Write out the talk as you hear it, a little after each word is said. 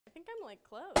I think I'm like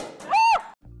close.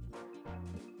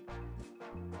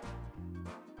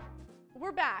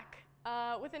 We're back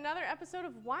with another episode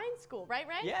of Wine School, right,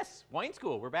 Ray? Yes, Wine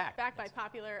School, we're back. Back by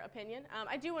popular opinion.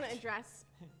 I do want to address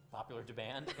Popular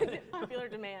demand. popular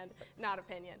demand, not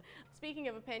opinion. Speaking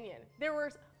of opinion, there were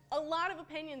a lot of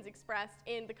opinions expressed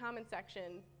in the comment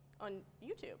section on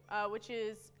YouTube,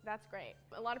 that's great.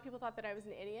 A lot of people thought that I was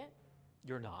an idiot.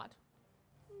 You're not.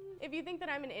 If you think that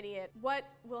I'm an idiot, what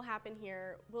will happen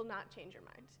here will not change your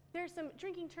mind. There's some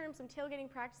drinking terms, some tailgating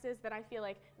practices that I feel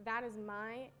like that is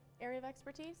my area of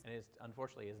expertise. And it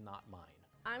unfortunately is not mine.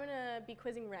 I'm gonna be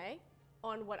quizzing Ray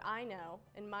on what I know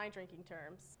in my drinking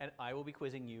terms. And I will be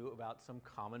quizzing you about some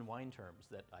common wine terms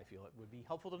that I feel it would be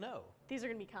helpful to know. These are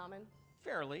gonna be common.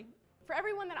 Fairly. For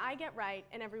everyone that I get right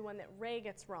and everyone that Ray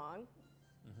gets wrong,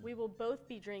 we will both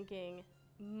be drinking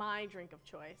my drink of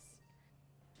choice.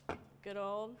 Good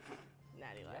old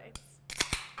Natty Lights.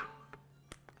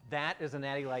 That is a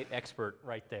Natty Light expert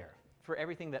right there. For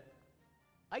everything that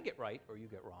I get right or you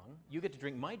get wrong, you get to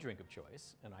drink my drink of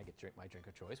choice, and I get to drink my drink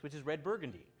of choice, which is red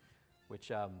Burgundy,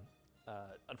 which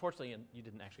unfortunately you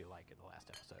didn't actually like in the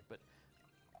last episode, but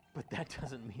that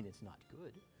doesn't mean it's not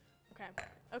good. Okay.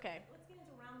 Okay. Let's get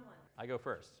into round one. I go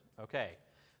first. Okay.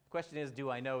 The question is,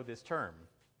 do I know this term?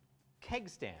 Keg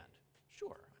stand.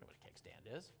 Sure, I know what a keg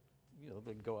stand is. You know,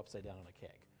 they go upside down on a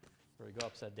keg. Or you go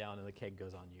upside down and the keg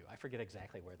goes on you. I forget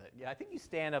exactly where that, yeah, I think you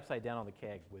stand upside down on the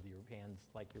keg with your hands,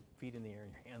 like your feet in the air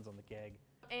and your hands on the keg.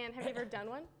 And have you ever done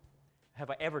one? Have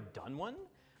I ever done one?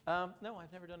 No,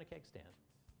 I've never done a keg stand.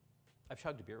 I've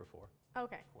chugged a beer before,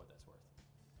 Okay. for what that's worth.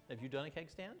 Have you done a keg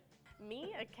stand?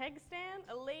 Me, a keg stand?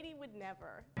 A lady would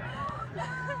never.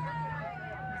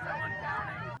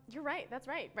 You're right, that's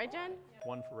right. Right, Jen?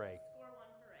 One for Ray. Score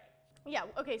one for Ray. Yeah,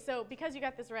 okay, so because you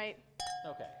got this right,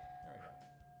 Okay, there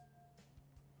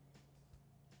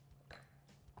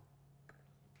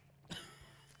we go.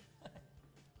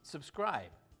 Subscribe.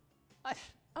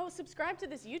 oh, subscribe to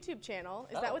this YouTube channel.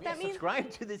 Is that what that means? Subscribe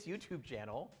to this YouTube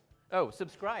channel. Oh,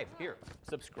 subscribe. Here.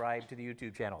 Subscribe to the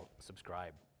YouTube channel.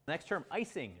 Subscribe. Next term,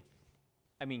 icing.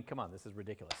 I mean, come on, this is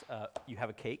ridiculous. You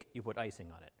have a cake, you put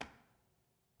icing on it.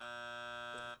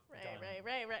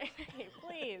 Ray,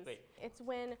 please. Wait. It's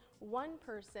when one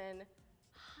person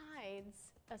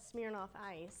hides a Smirnoff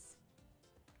Ice,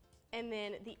 and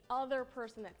then the other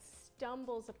person that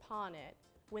stumbles upon it,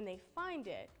 when they find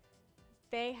it,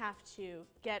 they have to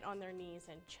get on their knees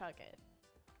and chug it.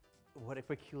 What a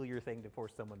peculiar thing to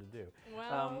force someone to do.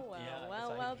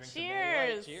 Well,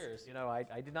 cheers. Cheers. You know,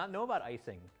 I did not know about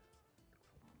icing.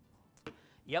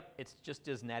 Yep, it's just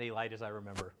as Natty Light as I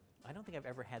remember. I don't think I've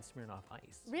ever had Smirnoff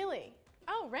Ice. Really?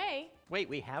 Oh, Ray. Wait,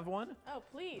 we have one? Oh,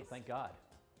 please. Oh, thank God.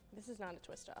 This is not a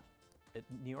twist off.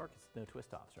 New York, it's no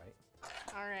twist-offs, right?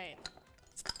 All right.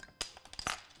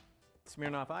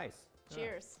 Smirnoff Ice.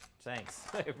 Cheers. Oh, thanks.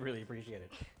 I really appreciate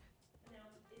it. Now,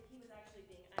 if he was actually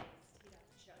being iced, he'd have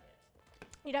to chug it.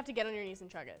 You'd have to get on your knees and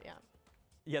chug it, yeah.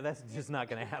 Yeah, that's just not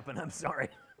going to happen. I'm sorry.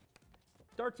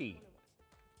 Darty.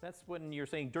 That's when you're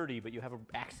saying dirty, but you have an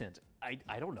accent.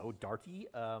 I don't know, darty.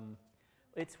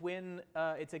 It's when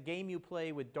it's a game you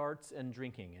play with darts and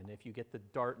drinking, and if you get the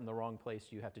dart in the wrong place,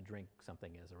 you have to drink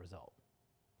something as a result.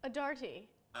 A darty.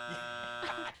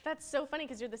 That's so funny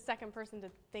because you're the second person to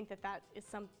think that that is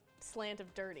some slant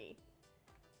of dirty.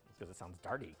 It's because it sounds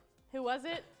darty. Who was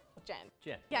it? Jen.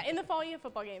 Jen. Yeah, in the fall you have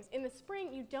football games. In the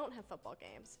spring you don't have football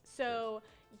games. So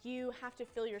you have to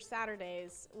fill your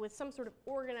Saturdays with some sort of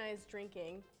organized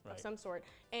drinking of some sort.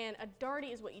 And a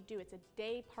darty is what you do. It's a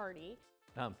day party.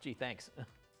 Gee, thanks.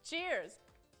 Cheers.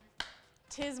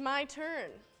 'Tis my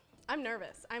turn. I'm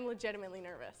nervous. I'm legitimately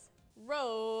nervous.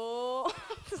 Roll.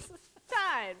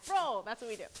 Tide. Roll. That's what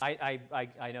we do. I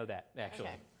know that, actually.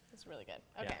 Okay. That's really good.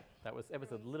 Okay. Yeah, that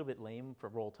was a little bit lame for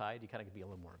Roll Tide. You kind of could be a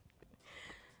little more.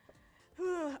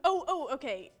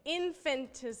 Okay.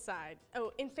 Infanticide.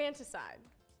 Oh, infanticide.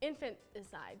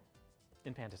 Infanticide.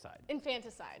 Infanticide.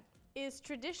 Infanticide is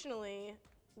traditionally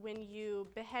when you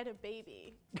behead a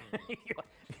baby.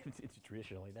 It's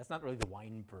traditionally. That's not really the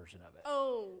wine version of it.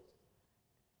 Oh.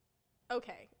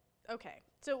 Okay.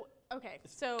 So.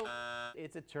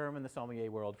 It's a term in the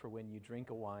sommelier world for when you drink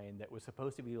a wine that was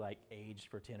supposed to be like aged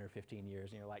for 10 or 15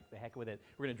 years, and you're like, the heck with it,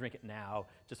 we're gonna drink it now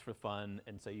just for fun,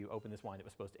 and so you open this wine that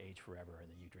was supposed to age forever, and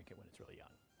then you drink it when it's really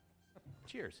young.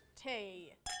 Cheers.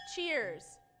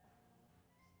 Cheers.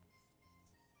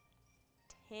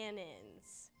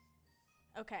 Tannins.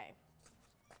 Okay.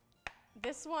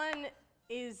 This one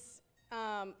is,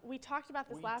 we talked about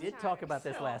this last time. We did talk about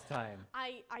this last time.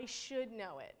 I should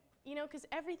know it. You know, because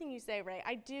everything you say, Ray,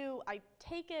 I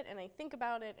take it and I think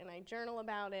about it and I journal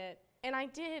about it. And I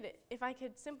did, if I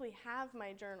could simply have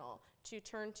my journal to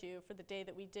turn to for the day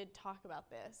that we did talk about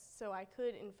this, so I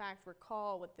could, in fact,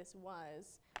 recall what this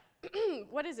was.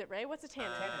 What is it, Ray? What's a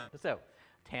tannin? So,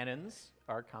 tannins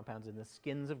are compounds in the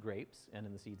skins of grapes and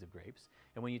in the seeds of grapes.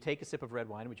 And when you take a sip of red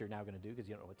wine, which you're now going to do because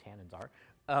you don't know what tannins are,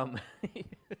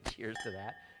 cheers to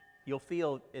that. You'll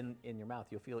feel in your mouth,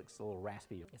 you'll feel it's a little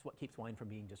raspy. It's what keeps wine from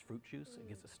being just fruit juice. It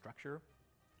gives a structure.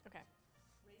 Okay.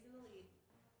 Ray's in the lead.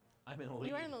 I'm in the lead.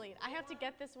 You are in the lead. I have to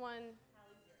get this one.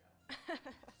 Hallie 0.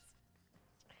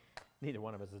 Neither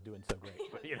one of us is doing so great,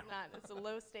 but you know. It's a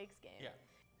low stakes game. Yeah.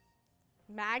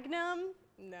 Magnum?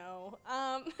 No.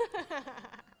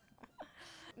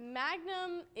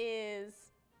 Magnum is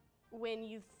when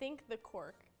you think the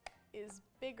cork is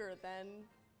bigger than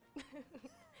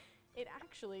it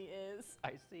actually is.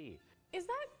 I see. Is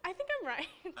that? I think I'm right.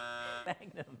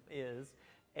 Magnum is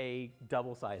a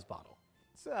double-sized bottle.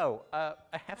 So, I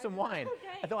have some wine.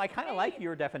 Okay. Though I kind of like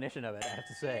your definition of it, I have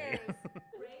to say. Cheers.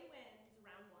 Ray wins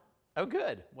round 1. Oh,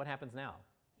 good. What happens now?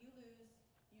 You lose,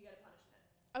 you get a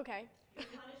punishment. Okay. Your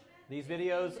punishment These is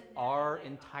videos you never are play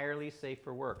entirely safe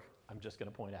for work. I'm just going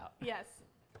to point out. Yes.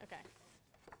 Okay.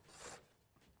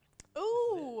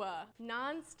 Ooh,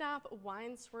 non-stop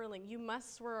wine swirling. You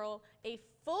must swirl a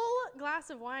full glass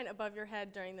of wine above your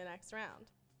head during the next round.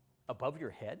 Above your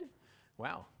head?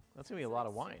 Wow, that's going to be a lot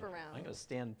of wine. super round. I'm going to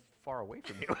stand far away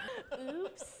from you.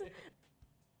 Oops.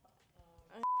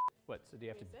 What, so do you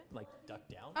have to, Is it? like, duck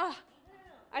down? Ah,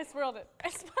 I swirled it. I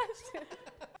splashed it.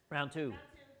 Round 2.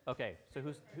 Okay, so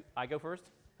who, I go first?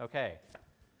 Okay.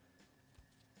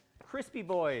 Crispy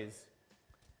Boys.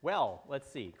 Well,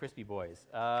 let's see, Crispy Boys.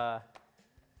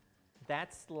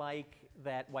 That's like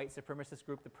that white supremacist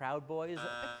group, the Proud Boys.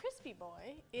 A Crispy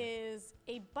Boy is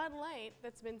a Bud Light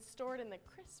that's been stored in the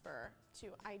crisper to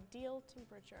ideal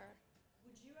temperature.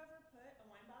 Would you ever put a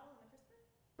wine bottle in the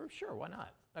crisper? Sure, why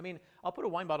not? I mean, I'll put a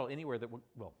wine bottle anywhere that would,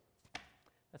 well,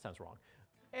 that sounds wrong.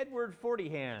 Edward 40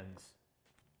 Hands.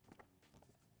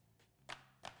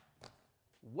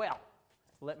 Well,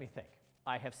 let me think.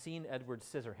 I have seen Edward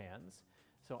Scissorhands,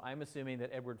 so I'm assuming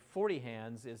that Edward 40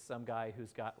 Hands is some guy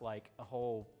who's got like a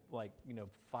whole, like,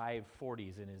 5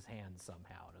 40s in his hands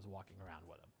somehow and is walking around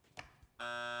with them.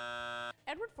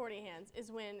 Edward 40 Hands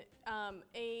is when an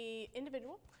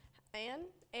individual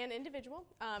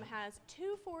has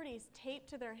 2 40s taped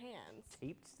to their hands,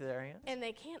 Taped to their hands? and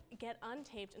they can't get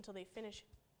untaped until they finish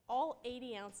all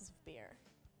 80 ounces of beer.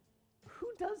 Who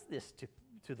does this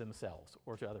to themselves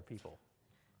or to other people?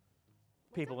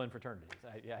 People in fraternities.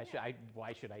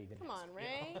 Why should I even Come ask? on,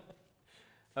 Ray.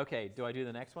 Okay, do I do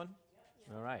the next one?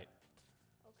 Yep. All right.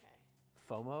 Okay.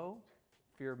 FOMO,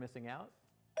 fear of missing out.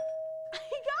 I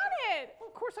got it! Well,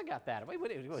 of course I got that. Wait,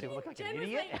 do I look like Jen an was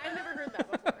idiot? like, I've never heard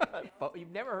that before.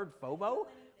 You've never heard FOMO?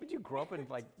 Would you grow up in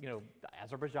like,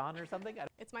 Azerbaijan or something?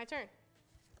 It's my turn.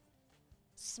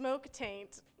 Smoke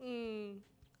taint.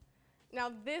 Now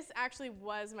this actually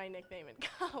was my nickname in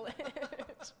college.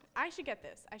 I should get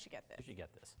this. You should get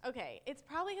this. Okay, it's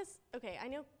probably okay, I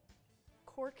know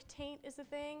cork taint is a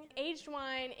thing. Aged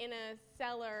wine in a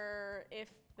cellar, if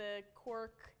the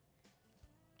cork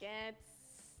gets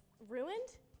ruined?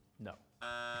 No.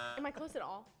 Am I close at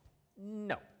all?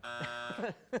 No.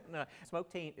 No.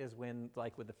 Smoke taint is when,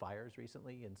 like with the fires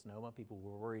recently in Sonoma, people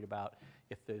were worried about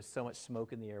if there's so much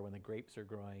smoke in the air when the grapes are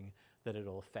growing that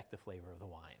it'll affect the flavor of the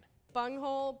wine.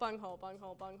 Bunghole, bunghole,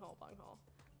 bunghole, bunghole, bunghole.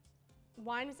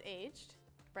 Wine is aged,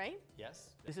 right?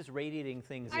 Yes. This is radiating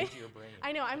things I- into your brain.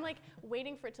 I know, I'm like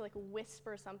waiting for it to like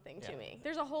whisper something to Yeah. me.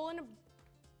 There's a hole in a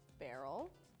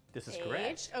barrel. This is Aged,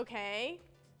 correct. okay.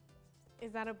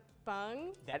 Is that a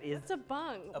bung? That is What's a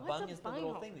bung? a What's bung is the little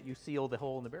bunghole? thing that you seal the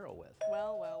hole in the barrel with.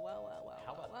 Well.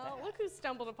 How about Well, that? look who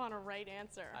stumbled upon a right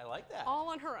answer. I like that. All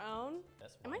on her own.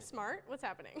 That's Am I fine. smart? What's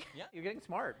happening? Yeah, you're getting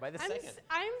smart by the second.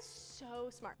 I'm so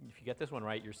smart. If you get this one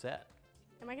right, you're set.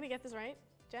 Am I gonna get this right,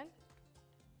 Jen?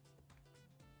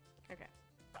 Okay.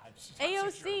 I'm just not so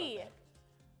sure AOC. about that.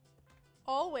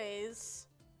 Always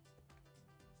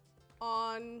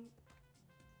on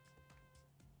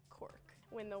cork.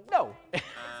 When the No.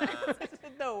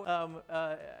 No.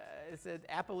 It's an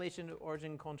appellation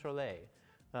origine contrôlée.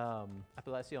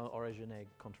 Appellation origine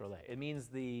contrôlée. It means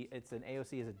it's an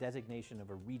AOC is a designation of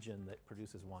a region that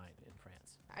produces wine in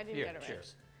France. I didn't Here, get it right.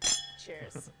 cheers.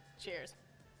 Cheers. Cheers.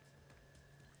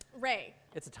 Ray,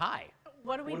 It's a tie.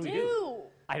 what do we What do we do?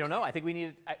 I don't know. I think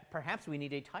perhaps we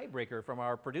need a tiebreaker from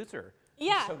our producer.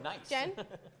 Yeah. so nice. Jen?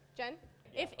 Yeah.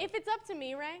 If it's up to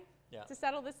me, Ray, Yeah. to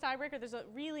settle this tiebreaker, there's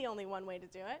really only one way to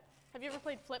do it. Have you ever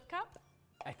played Flip Cup?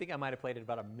 I think I might have played it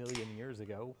about 1,000,000 years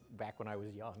ago, back when I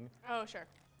was young. Oh, sure.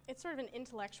 It's sort of an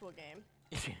intellectual game.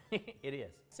 It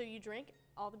is. So you drink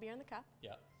all the beer in the cup,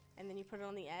 Yeah. and then you put it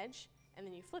on the edge, and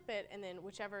then you flip it, and then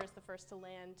whichever is the first to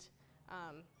land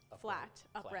flat,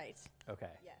 upright. Okay.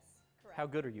 Yes, correct. How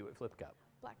good are you at flip cup?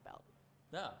 Black belt.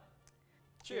 No.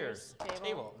 Cheers.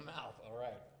 Table. Mouth. All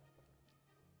right.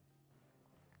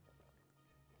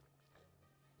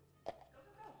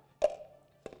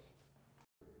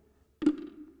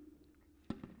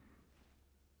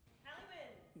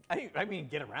 Hallie wins. I mean,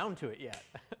 get around to it yet.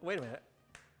 Wait a minute.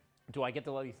 Do I get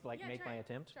to like Yeah, make try my it.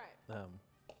 attempt? Try it.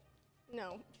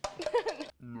 No.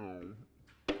 No.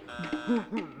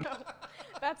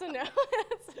 That's a no.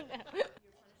 That's a no.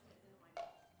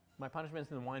 My punishment's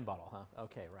in the wine bottle, huh?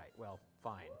 Okay, right. Well,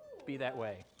 fine. Be that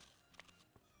way.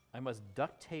 I must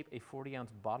duct tape a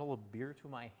 40-ounce bottle of beer to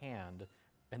my hand,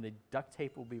 and the duct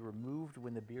tape will be removed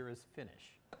when the beer is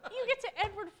finished. You get to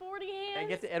Edward 40 hands. I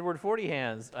get to Edward 40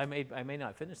 hands. I may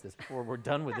not finish this before we're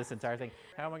done with this entire thing.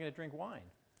 How am I going to drink wine?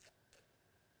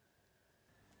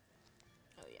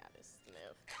 Oh yeah, this is the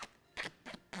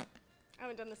move. I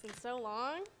haven't done this in so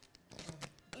long.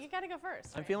 You gotta go first.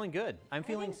 I'm right? feeling good. I'm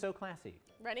feeling think- so classy.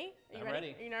 Ready? Are you I'm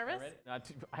ready? Are you nervous? I'm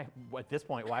ready. At this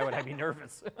point, why would I be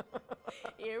nervous?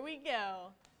 Here we go.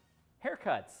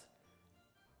 Haircuts.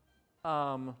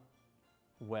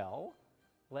 Well,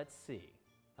 let's see.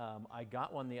 I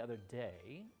got one the other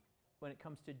day. When it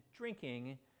comes to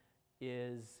drinking,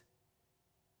 is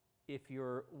if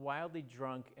you're wildly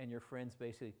drunk and your friends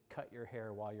basically cut your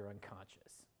hair while you're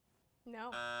unconscious.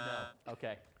 No. No.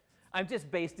 Okay. I'm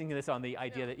just basing this on the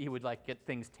idea that you would like get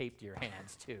things taped to your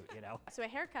hands too, you know? So a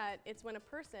haircut, it's when a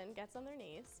person gets on their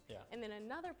knees, Yeah. and then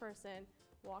another person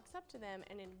walks up to them,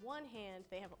 and in one hand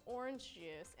they have orange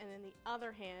juice, and in the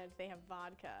other hand they have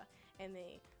vodka, and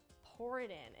they pour it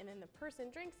in, and then the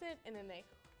person drinks it, and then they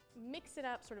mix it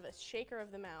up, sort of a shaker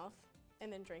of the mouth,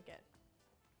 and then drink it.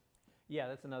 Yeah,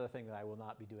 that's another thing that I will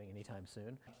not be doing anytime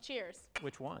soon. Cheers.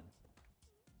 Which one?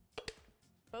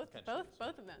 Both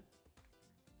of them.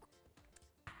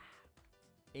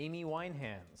 Amy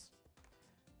Winehands.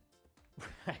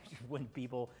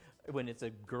 When it's a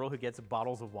girl who gets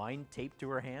bottles of wine taped to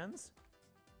her hands?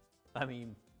 I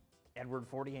mean, Edward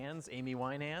 40 hands, Amy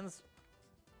Winehands,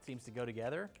 seems to go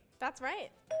together. That's right.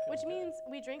 Which means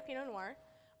we drink Pinot Noir,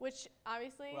 which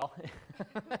obviously. Well,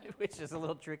 which is a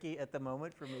little tricky at the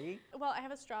moment for me. Well, I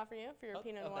have a straw for you for your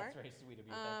Pinot Noir. That's very sweet of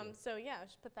you. Thank you. So yeah,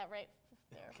 just put that right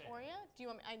there Okay. for you. Do you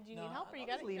want? Do you No, need help, or you I'll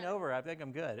got just it? lean over. I think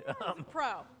I'm good.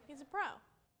 Pro. He's a pro.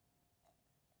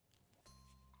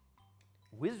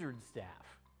 Wizard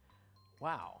staff.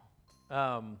 Wow.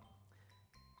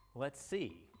 Let's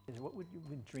see. What would you,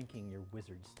 when drinking your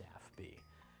wizard staff be?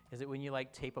 Is it when you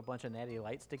like tape a bunch of natty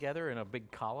lights together in a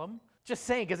big column? Just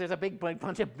saying, because there's a big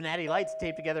bunch of natty lights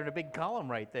taped together in a big column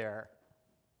right there.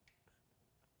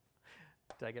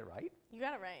 Did I get it right? You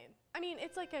got it right. I mean,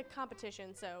 it's like a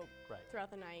competition. So Right.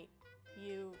 throughout the night,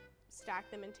 you stack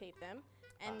them and tape them,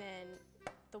 and then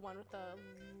the one with the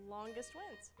longest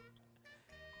wins.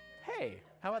 Hey,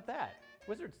 how about that?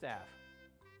 Wizard staff.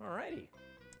 Alrighty.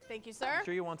 Thank you, sir.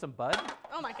 Sure you want some bud?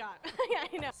 Oh my God. Yeah,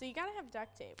 I know. So you gotta have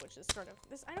duct tape, which is sort of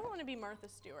this. I don't want to be Martha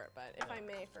Stewart, but if I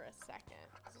may for a second,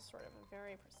 this is sort of a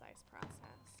very precise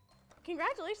process.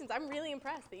 Congratulations! I'm really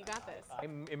impressed that you got this.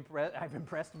 I'm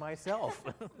impressed myself.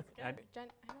 I'm- Jen,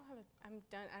 I'm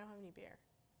done. I don't have any beer.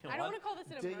 You I don't want- want to call this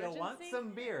an Do emergency. you want some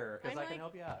beer? Because I'm I can like-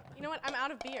 help you out. You know what? I'm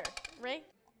out of beer. Ray?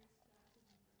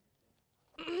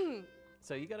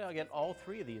 So you gotta get all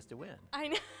three of these to win. I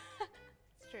know.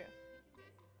 It's true.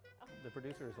 The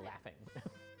producer is laughing.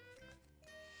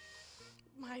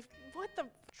 What the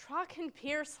Trocken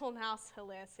Piersolnaus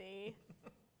Halessi?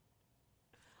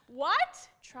 What?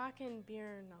 Trocken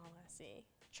Beer Nolessi.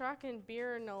 Trocken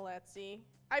Beer Noletsi.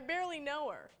 I barely know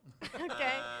her.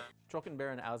 Okay.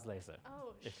 Trockenbeeren Auslese.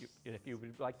 Oh. If you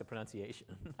would like the pronunciation.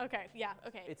 Okay. Yeah.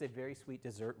 Okay. It's a very sweet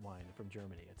dessert wine from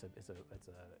Germany. It's a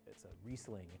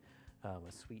Riesling, a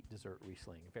sweet dessert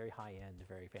Riesling, very high end,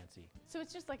 very fancy. So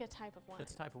it's just like a type of wine.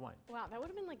 It's a type of wine. Wow, that would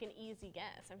have been like an easy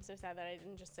guess. I'm so sad that I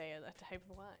didn't just say a type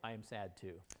of wine. I am sad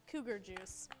too. Cougar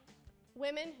juice.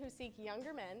 Women who seek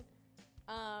younger men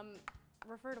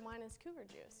refer to wine as cougar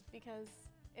juice because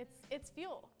it's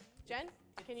fuel. Jen,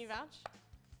 can you vouch?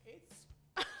 It's.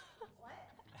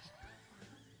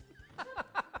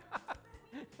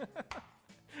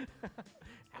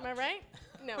 Am I right?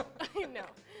 No. No.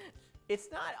 It's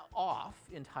not off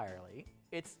entirely.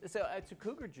 It's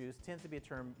cougar juice tends to be a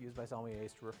term used by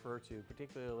sommeliers to refer to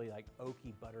particularly like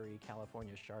oaky, buttery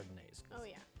California Chardonnays. Oh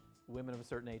yeah. Women of a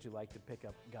certain age who like to pick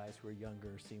up guys who are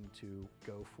younger seem to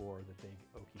go for the big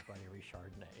oaky, buttery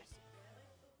Chardonnays.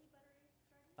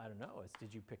 I don't know.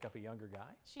 Did you pick up a younger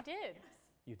guy? She did.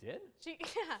 You did?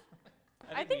 Yeah.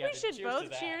 I think we should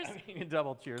both cheers. You can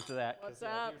double cheers to that. What's 'cause,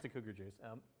 up? Here's the cougar juice.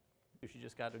 She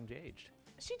just got engaged.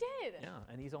 She did. Yeah,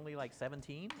 and he's only like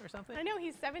 17 or something. I know,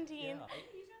 he's 17. Yeah.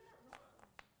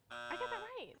 I got that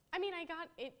right. I mean, I got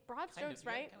it broad strokes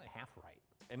right. Kind of half right.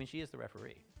 I mean, she is the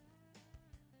referee.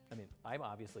 I mean, I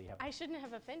obviously have. I shouldn't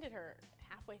have offended her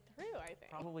halfway through, I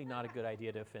think. Probably not a good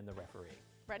idea to offend the referee.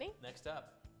 Ready? Next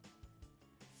up.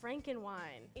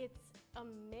 Frankenwine. It's a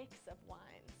mix of wines.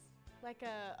 Like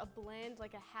a blend,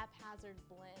 like a haphazard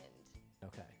blend.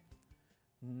 Okay.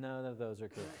 None of those are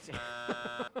correct.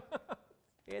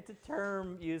 It's a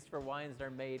term used for wines that are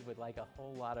made with like a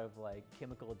whole lot of like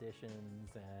chemical additions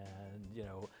and, you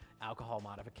know, alcohol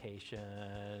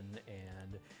modification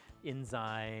and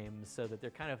enzymes, so that they're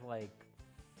kind of like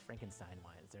Frankenstein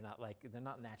wines. They're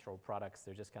not natural products.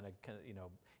 They're just kind of you know,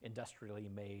 industrially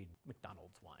made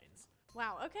McDonald's wines.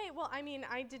 Wow, okay, well, I mean,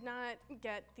 I did not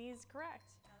get these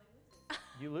correct.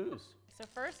 You lose. So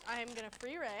first, I am gonna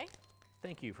free Ray.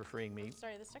 Thank you for freeing me.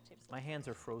 Sorry, the duct tape's. My hands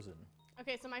are frozen.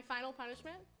 Okay, so my final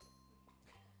punishment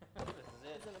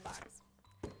is in the box.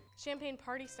 Champagne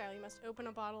party style. You must open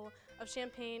a bottle of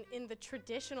champagne in the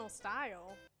traditional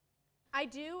style. I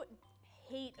do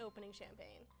hate opening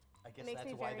champaign. I guess makes that's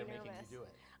me why very they're making nervous. you do it.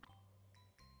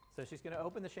 So she's going to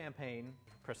open the champagne,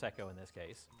 Prosecco in this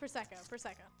case,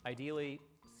 Prosecco. ideally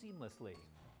seamlessly,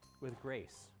 with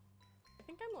grace. I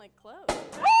think I'm like close.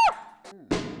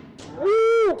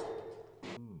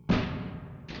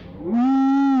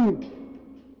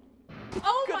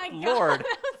 Oh my Lord. God,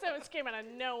 that was came out of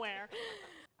nowhere.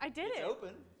 I did it. Open.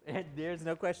 And there's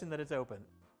no question that it's open.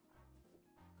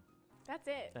 That's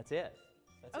it. That's it.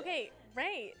 That's Okay,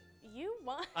 Ray, you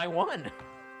won. I won.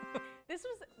 This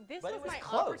But was it was my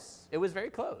close. It was very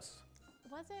close.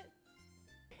 Was it?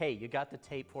 Hey, you got to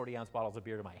tape 40-ounce bottles of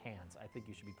beer to my hands. I think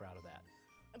you should be proud of that.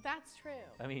 That's true.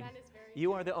 I mean, that is very you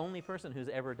true. are the only person who's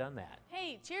ever done that.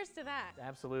 Hey, cheers to that.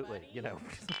 Absolutely. Buddy. You know,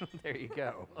 there you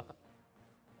go.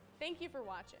 Thank you for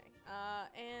watching.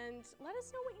 And let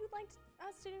us know what you'd like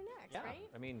us to do next, Yeah. right?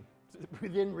 I mean,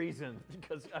 within reason,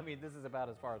 because, I mean, this is about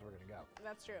as far as we're going to go.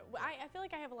 That's true. Well, I feel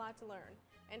like I have a lot to learn,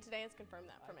 and today has confirmed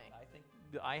that for me. I think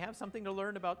I have something to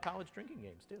learn about college drinking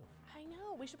games, too. I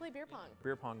know. We should play beer pong.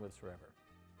 Beer pong lives forever.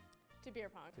 To beer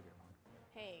pong. To beer pong.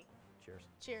 Hey, Cheers.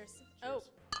 cheers. Cheers. Oh,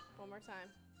 one more time.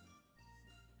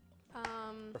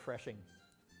 Refreshing.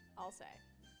 I'll say.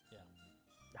 Yeah.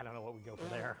 I don't know what we go for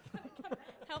there.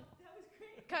 Help.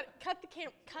 Cut the cam.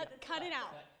 Cut it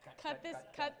out.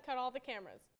 Cut all the cameras.